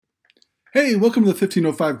Hey, welcome to the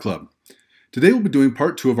 1505 Club. Today we'll be doing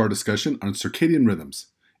part 2 of our discussion on circadian rhythms.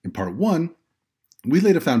 In part 1, we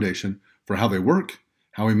laid a foundation for how they work,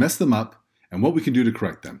 how we mess them up, and what we can do to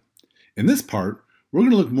correct them. In this part, we're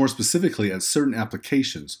going to look more specifically at certain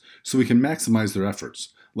applications so we can maximize their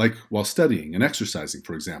efforts, like while studying and exercising,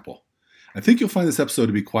 for example. I think you'll find this episode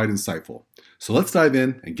to be quite insightful. So let's dive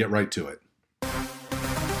in and get right to it.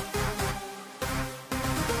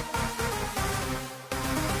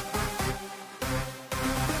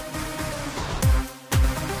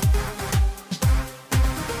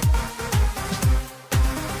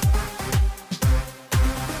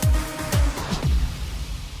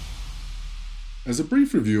 As a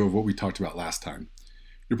brief review of what we talked about last time,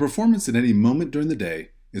 your performance at any moment during the day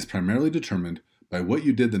is primarily determined by what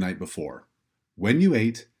you did the night before, when you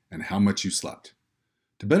ate, and how much you slept.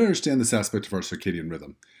 To better understand this aspect of our circadian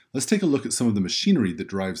rhythm, let's take a look at some of the machinery that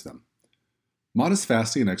drives them. Modest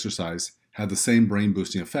fasting and exercise have the same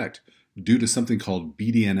brain-boosting effect due to something called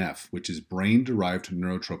BDNF, which is brain-derived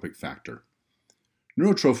neurotrophic factor.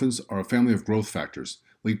 Neurotrophins are a family of growth factors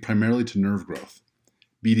linked primarily to nerve growth.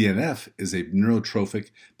 BDNF is a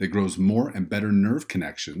neurotrophic that grows more and better nerve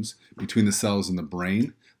connections between the cells in the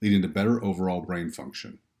brain, leading to better overall brain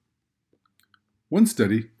function. One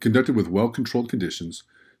study, conducted with well-controlled conditions,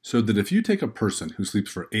 showed that if you take a person who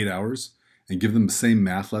sleeps for 8 hours and give them the same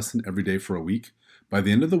math lesson every day for a week, by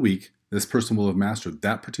the end of the week, this person will have mastered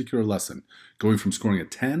that particular lesson, going from scoring a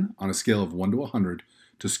 10 on a scale of 1 to 100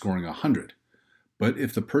 to scoring 100. But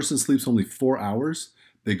if the person sleeps only 4 hours,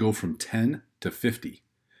 they go from 10 to 50.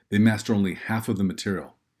 They master only half of the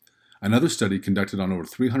material. Another study conducted on over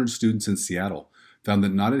 300 students in Seattle found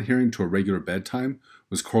that not adhering to a regular bedtime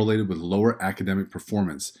was correlated with lower academic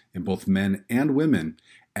performance in both men and women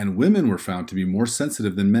women were found to be more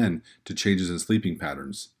sensitive than men to changes in sleeping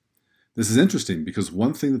patterns. This is interesting because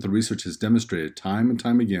one thing that the research has demonstrated time and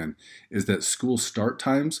time again is that school start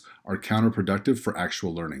times are counterproductive for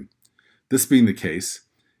actual learning. This being the case,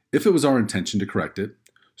 if it was our intention to correct it,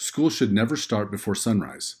 school should never start before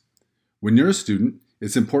sunrise. When you're a student,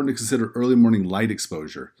 it's important to consider early morning light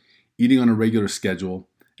exposure, eating on a regular schedule,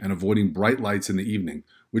 and avoiding bright lights in the evening,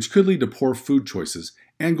 which could lead to poor food choices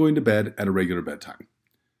and going to bed at a regular bedtime.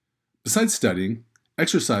 Besides studying,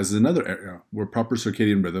 exercise is another area where proper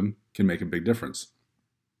circadian rhythm can make a big difference.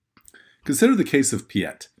 Consider the case of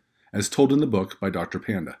Piet, as told in the book by Dr.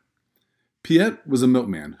 Panda. Piet was a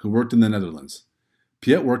milkman who worked in the Netherlands.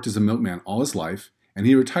 Piet worked as a milkman all his life, and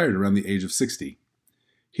he retired around the age of 60.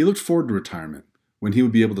 He looked forward to retirement, when he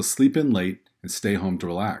would be able to sleep in late and stay home to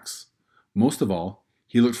relax. Most of all,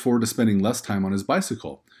 he looked forward to spending less time on his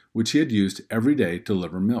bicycle, which he had used every day to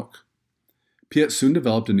deliver milk. Piet soon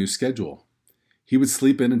developed a new schedule. He would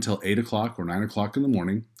sleep in until 8 o'clock or 9 o'clock in the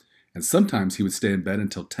morning, and sometimes he would stay in bed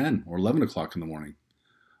until 10 or 11 o'clock in the morning.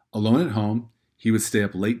 Alone at home, he would stay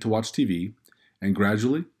up late to watch TV, and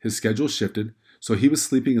gradually his schedule shifted so he was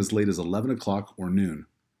sleeping as late as 11 o'clock or noon.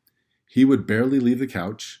 He would barely leave the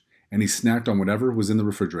couch, and he snacked on whatever was in the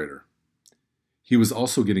refrigerator. He was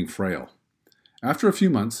also getting frail. After a few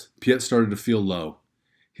months, Piet started to feel low.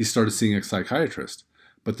 He started seeing a psychiatrist,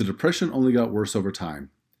 but the depression only got worse over time.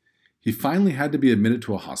 He finally had to be admitted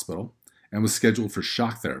to a hospital and was scheduled for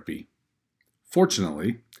shock therapy.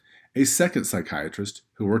 Fortunately, a second psychiatrist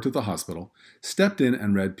who worked at the hospital stepped in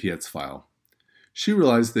and read Piet's file. She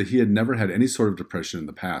realized that he had never had any sort of depression in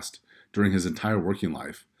the past during his entire working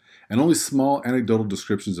life, and only small anecdotal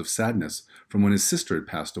descriptions of sadness from when his sister had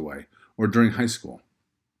passed away or during high school.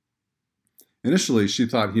 Initially, she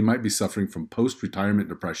thought he might be suffering from post-retirement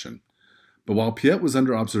depression, but while Piet was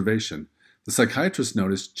under observation, the psychiatrist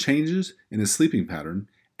noticed changes in his sleeping pattern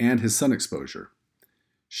and his sun exposure.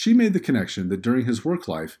 She made the connection that during his work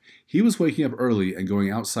life, he was waking up early and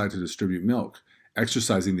going outside to distribute milk,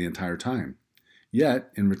 exercising the entire time.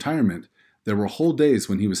 Yet, in retirement, there were whole days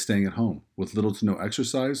when he was staying at home with little to no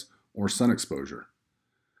exercise or sun exposure.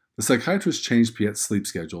 The psychiatrist changed Piet's sleep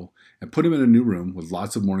schedule and put him in a new room with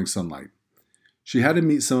lots of morning sunlight. She had him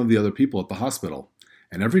meet some of the other people at the hospital,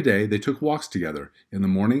 and every day they took walks together in the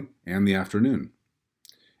morning and the afternoon.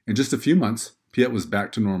 In just a few months, Piet was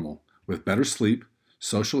back to normal, with better sleep,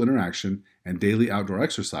 social interaction, and daily outdoor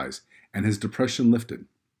exercise, and his depression lifted.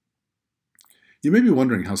 You may be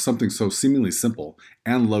wondering how something so seemingly simple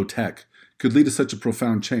and low-tech could lead to such a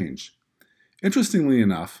profound change. Interestingly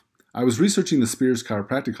enough, I was researching the Spears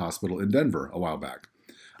Chiropractic Hospital in Denver a while back.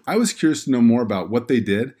 I was curious to know more about what they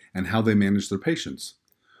did and how they managed their patients.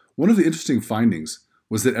 One of the interesting findings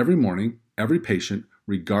was that every morning, every patient,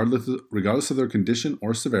 regardless of their condition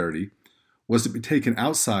or severity, was to be taken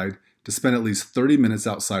outside to spend at least 30 minutes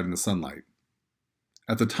outside in the sunlight.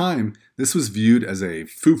 At the time, this was viewed as a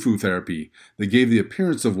foo-foo therapy that gave the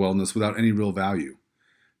appearance of wellness without any real value.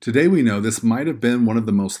 Today we know this might have been one of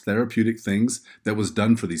the most therapeutic things that was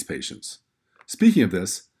done for these patients. Speaking of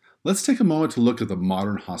this, let's take a moment to look at the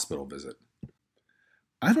modern hospital visit.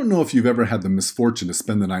 I don't know if you've ever had the misfortune to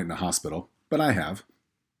spend the night in a hospital, but I have.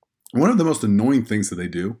 One of the most annoying things that they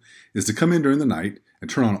do is to come in during the night and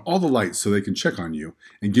turn on all the lights so they can check on you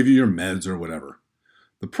and give you your meds or whatever.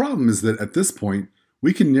 The problem is that at this point,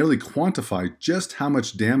 we can nearly quantify just how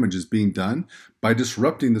much damage is being done by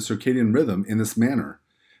disrupting the circadian rhythm in this manner.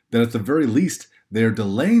 That at the very least, they are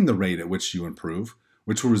delaying the rate at which you improve,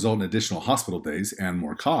 which will result in additional hospital days and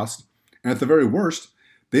more cost. And at the very worst,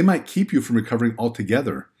 they might keep you from recovering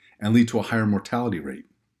altogether and lead to a higher mortality rate.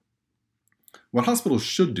 What hospitals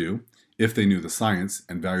should do, if they knew the science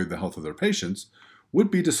and valued the health of their patients, would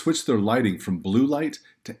be to switch their lighting from blue light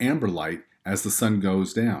to amber light as the sun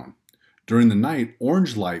goes down. During the night,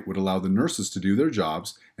 orange light would allow the nurses to do their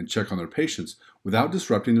jobs and check on their patients without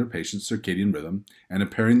disrupting their patient's circadian rhythm and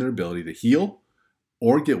impairing their ability to heal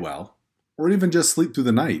or get well, or even just sleep through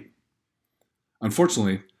the night.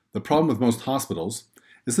 Unfortunately, the problem with most hospitals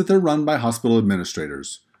is that they're run by hospital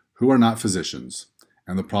administrators who are not physicians.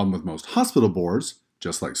 And the problem with most hospital boards,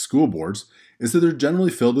 just like school boards, is that they're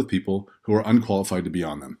generally filled with people who are unqualified to be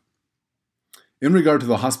on them. In regard to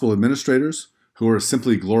the hospital administrators, who are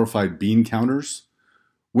simply glorified bean counters,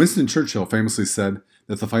 Winston Churchill famously said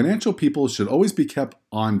that the financial people should always be kept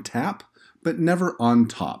on tap, but never on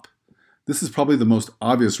top. This is probably the most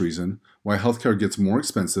obvious reason why healthcare gets more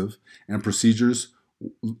expensive and procedures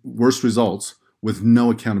worse results with no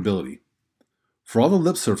accountability. For all the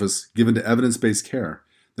lip service given to evidence-based care,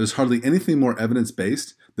 there's hardly anything more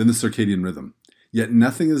evidence-based than the circadian rhythm, yet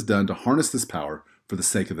nothing is done to harness this power for the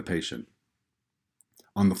sake of the patient.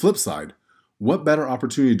 On the flip side, what better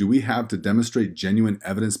opportunity do we have to demonstrate genuine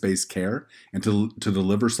evidence-based care and to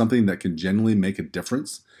deliver something that can genuinely make a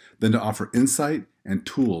difference than to offer insight and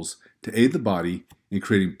tools to aid the body in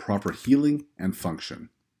creating proper healing and function?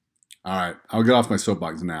 All right, I'll get off my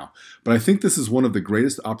soapbox now, but I think this is one of the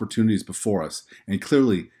greatest opportunities before us, and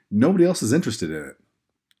clearly nobody else is interested in it.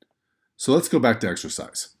 So let's go back to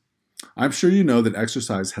exercise. I'm sure you know that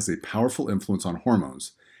exercise has a powerful influence on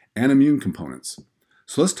hormones and immune components.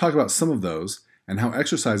 So let's talk about some of those and how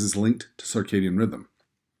exercise is linked to circadian rhythm.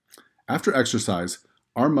 After exercise,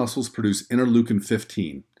 our muscles produce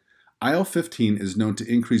interleukin-15. IL-15 is known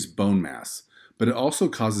to increase bone mass, but it also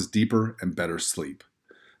causes deeper and better sleep.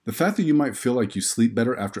 The fact that you might feel like you sleep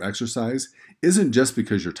better after exercise isn't just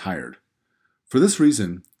because you're tired. For this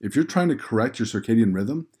reason, if you're trying to correct your circadian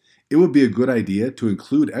rhythm, it would be a good idea to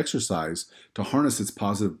include exercise to harness its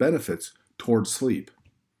positive benefits towards sleep.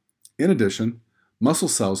 In addition, muscle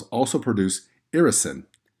cells also produce irisin.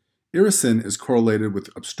 Irisin is correlated with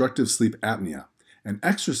obstructive sleep apnea, and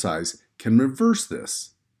exercise can reverse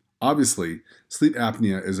this. Obviously, sleep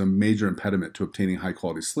apnea is a major impediment to obtaining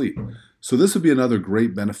high-quality sleep, so this would be another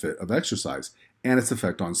great benefit of exercise and its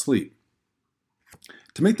effect on sleep.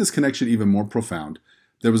 To make this connection even more profound,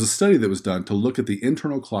 there was a study that was done to look at the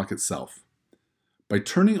internal clock itself. By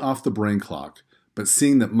turning off the brain clock, but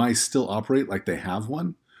seeing that mice still operate like they have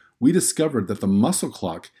one, we discovered that the muscle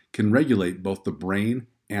clock can regulate both the brain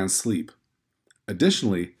and sleep.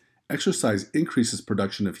 Additionally, exercise increases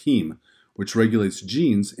production of heme, which regulates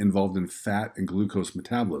genes involved in fat and glucose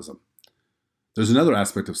metabolism. There's another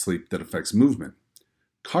aspect of sleep that affects movement.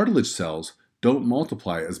 Cartilage cells don't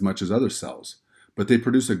multiply as much as other cells, but they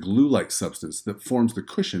produce a glue-like substance that forms the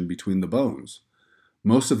cushion between the bones.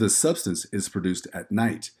 Most of this substance is produced at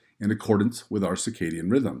night in accordance with our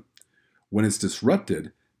circadian rhythm. When it's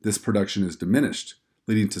disrupted, this production is diminished,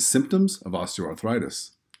 leading to symptoms of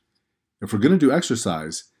osteoarthritis. If we're going to do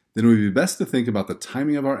exercise, then it would be best to think about the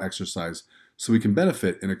timing of our exercise so we can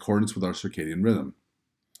benefit in accordance with our circadian rhythm.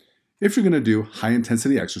 If you're going to do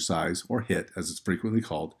high-intensity exercise, or HIIT as it's frequently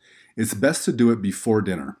called, it's best to do it before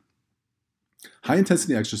dinner.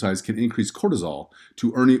 High-intensity exercise can increase cortisol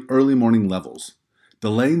to early morning levels,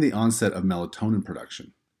 delaying the onset of melatonin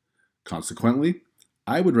production. Consequently,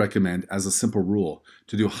 I would recommend, as a simple rule,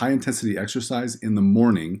 to do high-intensity exercise in the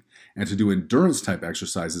morning and to do endurance-type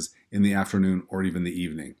exercises in the afternoon or even the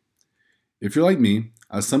evening. If you're like me,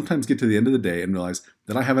 I sometimes get to the end of the day and realize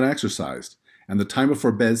that I haven't exercised, and the time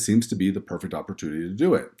before bed seems to be the perfect opportunity to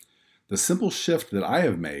do it. The simple shift that I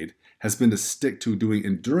have made has been to stick to doing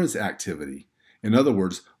endurance activity, in other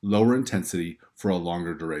words, lower intensity for a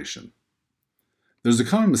longer duration. There's a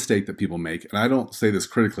common mistake that people make, and I don't say this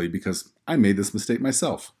critically because I made this mistake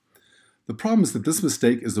myself. The problem is that this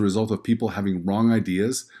mistake is the result of people having wrong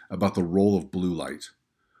ideas about the role of blue light.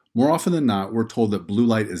 More often than not, we're told that blue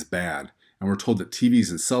light is bad, and we're told that TVs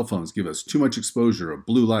and cell phones give us too much exposure of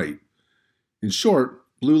blue light. In short,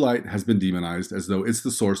 blue light has been demonized as though it's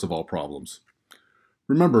the source of all problems.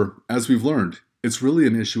 Remember, as we've learned, it's really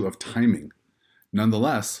an issue of timing.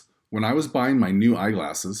 Nonetheless, when I was buying my new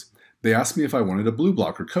eyeglasses, they asked me if I wanted a blue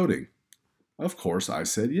blocker coating. Of course, I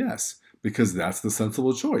said yes, because that's the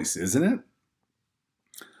sensible choice, isn't it?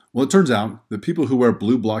 Well, it turns out that people who wear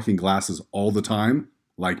blue blocking glasses all the time,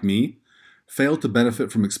 like me, fail to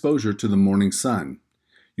benefit from exposure to the morning sun.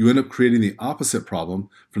 You end up creating the opposite problem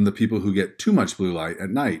from the people who get too much blue light at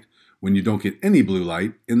night when you don't get any blue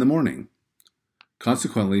light in the morning.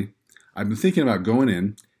 Consequently, I've been thinking about going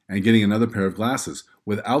in and getting another pair of glasses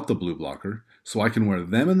without the blue blocker so I can wear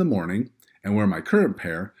them in the morning and wear my current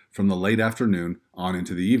pair from the late afternoon on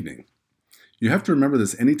into the evening. You have to remember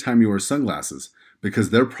this anytime you wear sunglasses because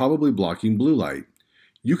they're probably blocking blue light.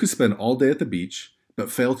 You could spend all day at the beach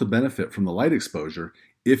but fail to benefit from the light exposure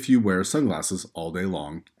if you wear sunglasses all day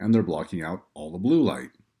long and they're blocking out all the blue light.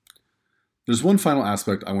 There's one final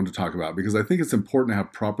aspect I want to talk about because I think it's important to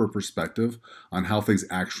have proper perspective on how things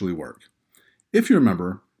actually work. If you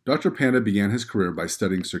remember, Dr. Panda began his career by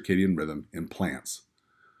studying circadian rhythm in plants.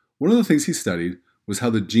 One of the things he studied was how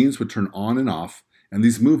the genes would turn on and off, and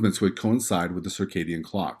these movements would coincide with the circadian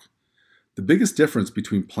clock. The biggest difference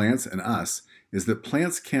between plants and us is that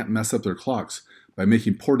plants can't mess up their clocks by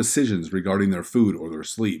making poor decisions regarding their food or their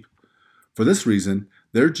sleep. For this reason,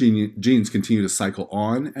 their genes continue to cycle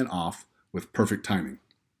on and off with perfect timing.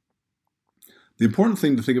 The important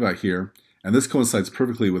thing to think about here, and this coincides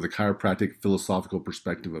perfectly with a chiropractic philosophical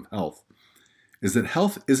perspective of health, is that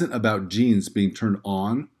health isn't about genes being turned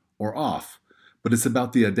on or off, but it's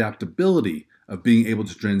about the adaptability of being able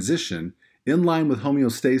to transition in line with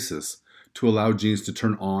homeostasis to allow genes to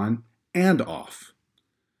turn on and off.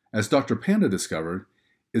 As Dr. Panda discovered,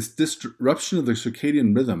 it's disruption of the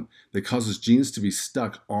circadian rhythm that causes genes to be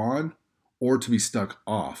stuck on or to be stuck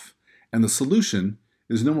off. And the solution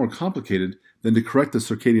is no more complicated than to correct the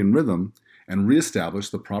circadian rhythm and reestablish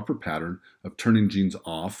the proper pattern of turning genes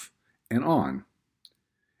off and on.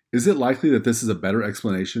 Is it likely that this is a better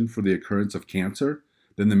explanation for the occurrence of cancer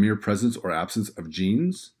than the mere presence or absence of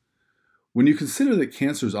genes? When you consider that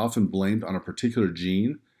cancer is often blamed on a particular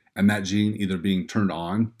gene, and that gene either being turned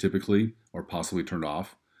on, typically, or possibly turned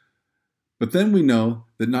off, but then we know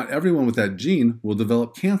that not everyone with that gene will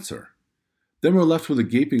develop cancer. Then we're left with a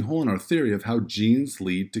gaping hole in our theory of how genes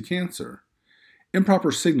lead to cancer.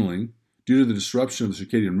 Improper signaling, due to the disruption of the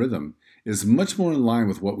circadian rhythm, is much more in line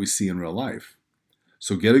with what we see in real life.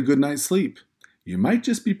 So get a good night's sleep. You might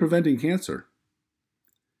just be preventing cancer.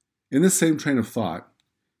 In this same train of thought,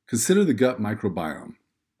 consider the gut microbiome.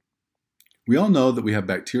 We all know that we have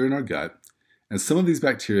bacteria in our gut, and some of these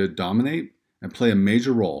bacteria dominate and play a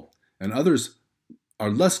major role, and others are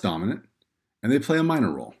less dominant and they play a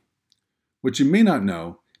minor role. What you may not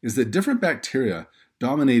know is that different bacteria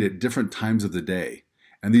dominate at different times of the day,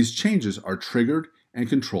 and these changes are triggered and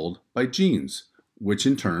controlled by genes, which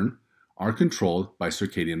in turn are controlled by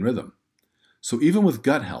circadian rhythm. So even with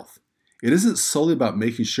gut health, it isn't solely about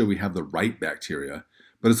making sure we have the right bacteria,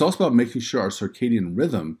 but it's also about making sure our circadian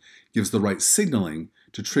rhythm gives the right signaling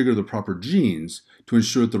to trigger the proper genes to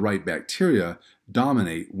ensure that the right bacteria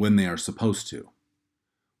dominate when they are supposed to.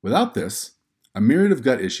 Without this, a myriad of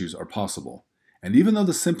gut issues are possible, and even though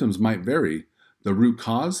the symptoms might vary, the root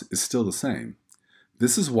cause is still the same.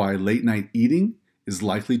 This is why late-night eating is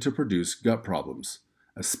likely to produce gut problems,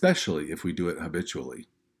 especially if we do it habitually.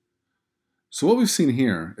 So what we've seen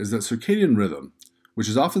here is that circadian rhythm, which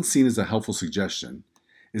is often seen as a helpful suggestion,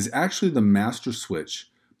 is actually the master switch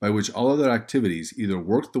by which all other activities either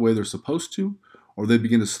work the way they're supposed to or they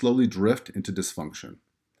begin to slowly drift into dysfunction.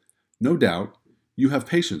 No doubt, you have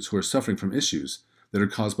patients who are suffering from issues that are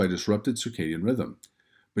caused by disrupted circadian rhythm,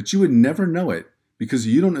 but you would never know it because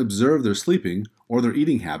you don't observe their sleeping or their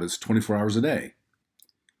eating habits 24 hours a day.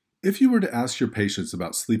 If you were to ask your patients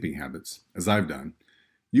about sleeping habits, as I've done,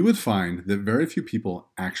 you would find that very few people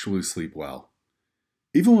actually sleep well.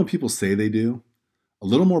 Even when people say they do, a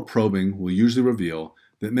little more probing will usually reveal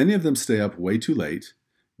that many of them stay up way too late,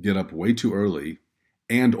 get up way too early,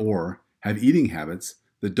 and or have eating habits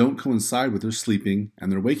that don't coincide with their sleeping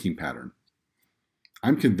and their waking pattern.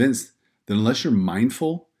 I'm convinced that unless you're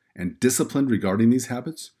mindful and disciplined regarding these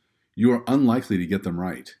habits, you are unlikely to get them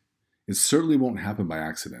right. It certainly won't happen by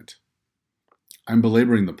accident. I'm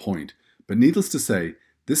belaboring the point, but needless to say,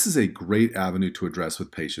 this is a great avenue to address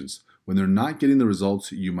with patients when they're not getting the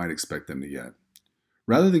results you might expect them to get.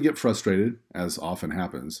 Rather than get frustrated, as often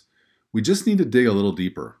happens, we just need to dig a little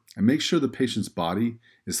deeper and make sure the patient's body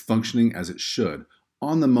is functioning as it should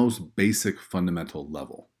on the most basic fundamental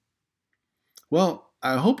level? Well,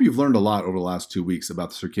 I hope you've learned a lot over the last 2 weeks about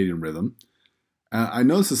the circadian rhythm. I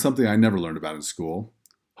know this is something I never learned about in school.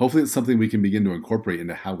 Hopefully, it's something we can begin to incorporate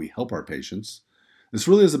into how we help our patients. This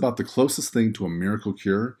really is about the closest thing to a miracle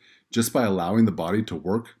cure just by allowing the body to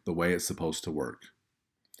work the way it's supposed to work.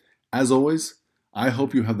 As always, I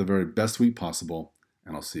hope you have the very best week possible,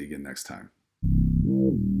 and I'll see you again next time.